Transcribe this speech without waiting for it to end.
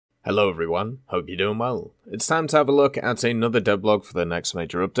Hello everyone, hope you're doing well. It's time to have a look at another devlog for the next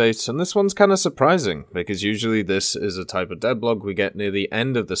major update, and this one's kind of surprising, because usually this is a type of devlog we get near the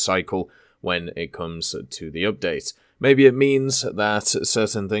end of the cycle when it comes to the update. Maybe it means that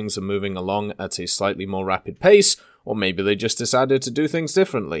certain things are moving along at a slightly more rapid pace, or maybe they just decided to do things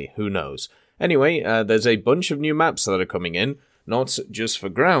differently, who knows. Anyway, there's a bunch of new maps that are coming in, not just for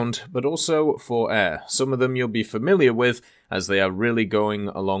ground, but also for air. Some of them you'll be familiar with, as they are really going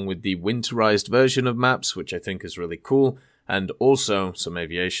along with the winterized version of maps, which I think is really cool, and also some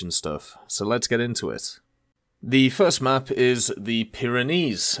aviation stuff. So let's get into it. The first map is the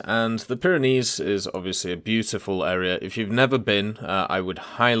Pyrenees, and the Pyrenees is obviously a beautiful area. If you've never been, I would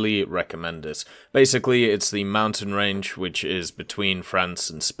highly recommend it. Basically, it's the mountain range which is between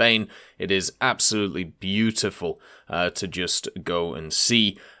France and Spain. It is absolutely beautiful to just go and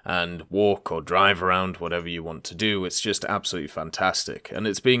see and walk or drive around, whatever you want to do. It's just absolutely fantastic, and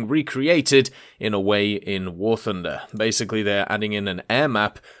it's being recreated in a way in War Thunder. Basically, they're adding in an air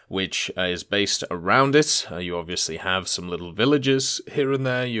map which is based around it. You obviously have some little villages here and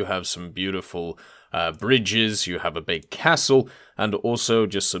there, you have some beautiful bridges, you have a big castle, and also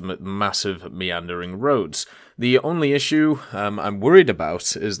just some massive meandering roads. The only issue I'm worried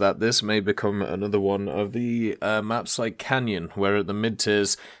about is that this may become another one of the maps like Canyon, where at the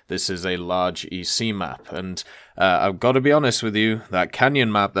mid-tiers this is a large EC map, and I've got to be honest with you, that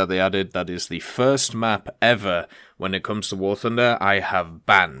Canyon map that they added, that is the first map ever when it comes to War Thunder I have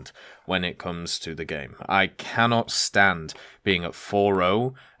banned when it comes to the game. I cannot stand being at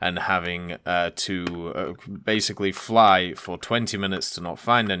 4-0 and having to basically fly for 20 minutes to not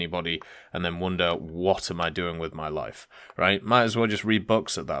find anybody and then wonder, what am I doing with my life, right? Might as well just read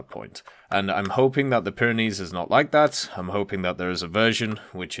books at that point. And I'm hoping that the Pyrenees is not like that. I'm hoping that there is a version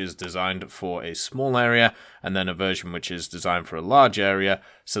which is designed for a small area and then a version which is designed for a large area,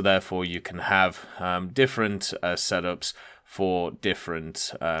 so therefore you can have different setups for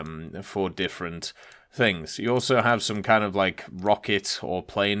different things. You also have some kind of like rocket or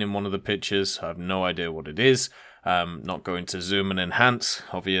plane in one of the pictures. I have no idea what it is. Not going to zoom and enhance.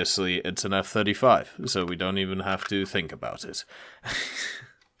 Obviously, it's an F-35, so we don't even have to think about it.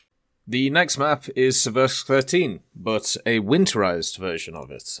 The next map is Seversk 13, but a winterized version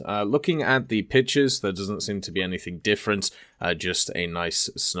of it. Looking at the pictures, there doesn't seem to be anything different, just a nice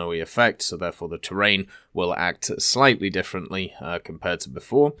snowy effect, so therefore the terrain will act slightly differently compared to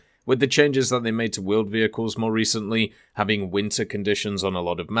before. With the changes that they made to wheeled vehicles more recently, having winter conditions on a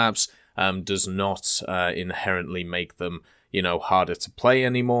lot of maps does not inherently make them, harder to play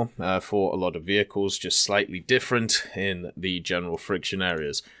anymore for a lot of vehicles, just slightly different in the general friction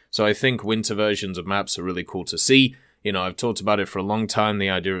areas. So I think winter versions of maps are really cool to see. I've talked about it for a long time. The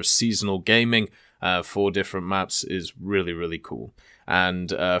idea of seasonal gaming for different maps is really, really cool.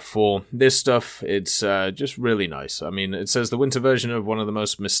 And for this stuff, it's just really nice. I mean, it says the winter version of one of the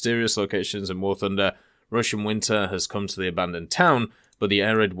most mysterious locations in War Thunder, Russian winter, has come to the abandoned town, but the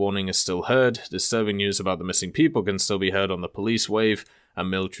air raid warning is still heard. Disturbing news about the missing people can still be heard on the police wave, and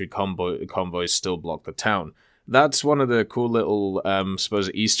military convoys still block the town. That's one of the cool little,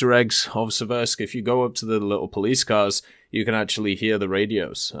 Easter eggs of Seversk. If you go up to the little police cars, you can actually hear the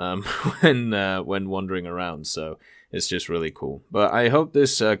radios when wandering around, so it's just really cool. But I hope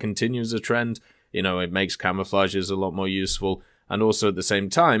this continues a trend. It makes camouflages a lot more useful, and also at the same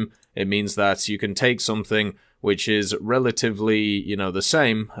time, it means that you can take something which is relatively, the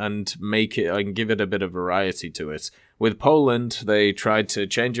same, and make it and give it a bit of variety to it. With Poland, they tried to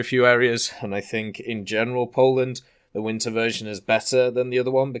change a few areas, and I think in general Poland, the winter version is better than the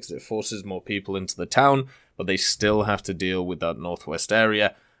other one because it forces more people into the town, but they still have to deal with that northwest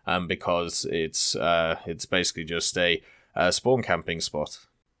area because it's basically just a spawn camping spot.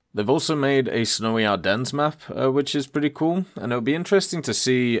 They've also made a snowy Ardennes map, which is pretty cool, and it'll be interesting to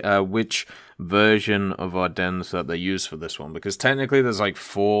see which version of Ardennes that they use for this one, because technically there's like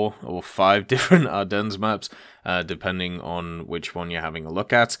 4 or 5 different Ardennes maps, depending on which one you're having a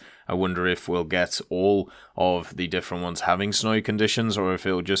look at. I wonder if we'll get all of the different ones having snowy conditions, or if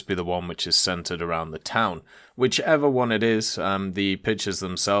it'll just be the one which is centered around the town. Whichever one it is, the pictures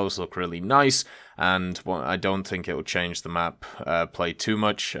themselves look really nice, and I don't think it will change the map play too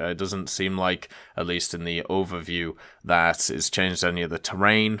much. It doesn't seem like, at least in the overview, that it's changed any of the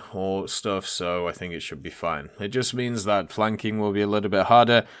terrain or stuff, so I think it should be fine. It just means that flanking will be a little bit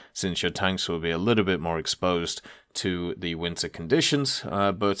harder, since your tanks will be a little bit more exposed to the winter conditions,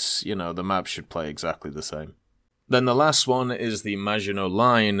 but, the map should play exactly the same. Then the last one is the Maginot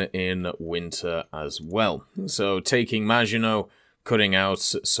line in winter as well. So taking Maginot, cutting out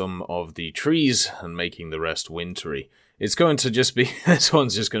some of the trees and making the rest wintry it's going to just be, this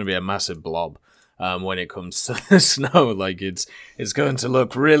one's just going to be a massive blob. When it comes to the snow, like it's going to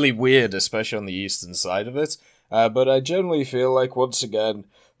look really weird, especially on the eastern side of it. But I generally feel like, once again,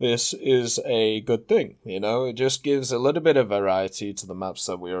 this is a good thing. You know, it just gives a little bit of variety to the maps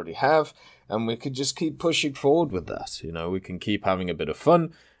that we already have, and we can just keep pushing forward with that. You know, we can keep having a bit of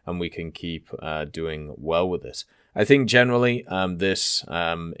fun, and we can keep doing well with it. I think generally this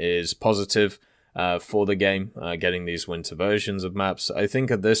is positive. For the game, getting these winter versions of maps. I think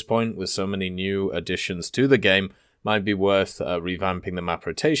at this point, with so many new additions to the game, might be worth revamping the map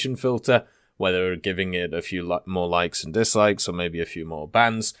rotation filter, whether giving it a few more likes and dislikes, or maybe a few more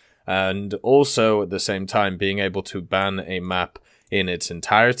bans, and also at the same time being able to ban a map in its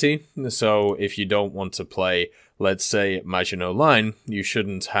entirety. So if you don't want to play, let's say, Maginot Line, you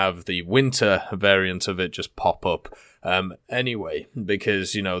shouldn't have the winter variant of it just pop up anyway,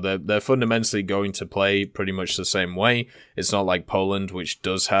 because, you know, they're fundamentally going to play pretty much the same way. It's not like Poland, which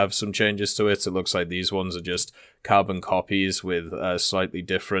does have some changes to it. It looks like these ones are just carbon copies with slightly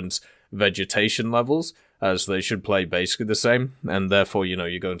different vegetation levels, as they should play basically the same, and therefore, you know,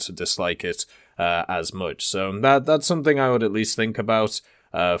 you're going to dislike it as much. So that's something I would at least think about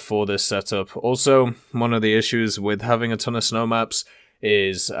for this setup. Also, one of the issues with having a ton of snow maps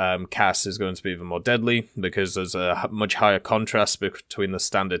is CAS is going to be even more deadly, because there's a much higher contrast between the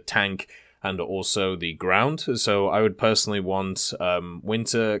standard tank and also the ground. So I would personally want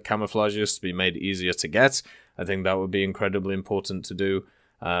winter camouflages to be made easier to get. I think that would be incredibly important to do.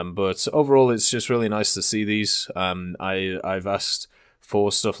 But overall, it's just really nice to see these. I've asked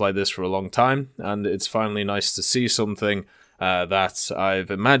for stuff like this for a long time, and it's finally nice to see something that I've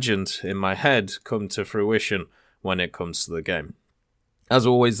imagined in my head come to fruition when it comes to the game. As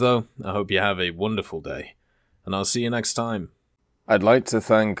always, though, I hope you have a wonderful day, and I'll see you next time. I'd like to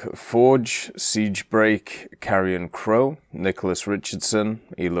thank Forge, Siegebreak, Carrion Crow, Nicholas Richardson,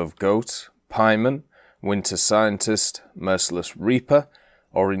 Elove Goat, Pyman, Winter Scientist, Merciless Reaper,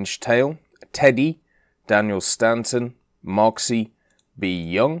 Orange Tail, Teddy, Daniel Stanton, Moxie, B.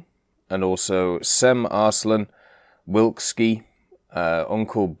 Young, and also Sem Arslan, Wilkski,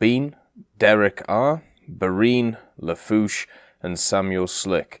 Uncle Bean, Derek R., Bareen, Lafouche, and Samuel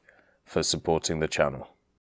Slick for supporting the channel.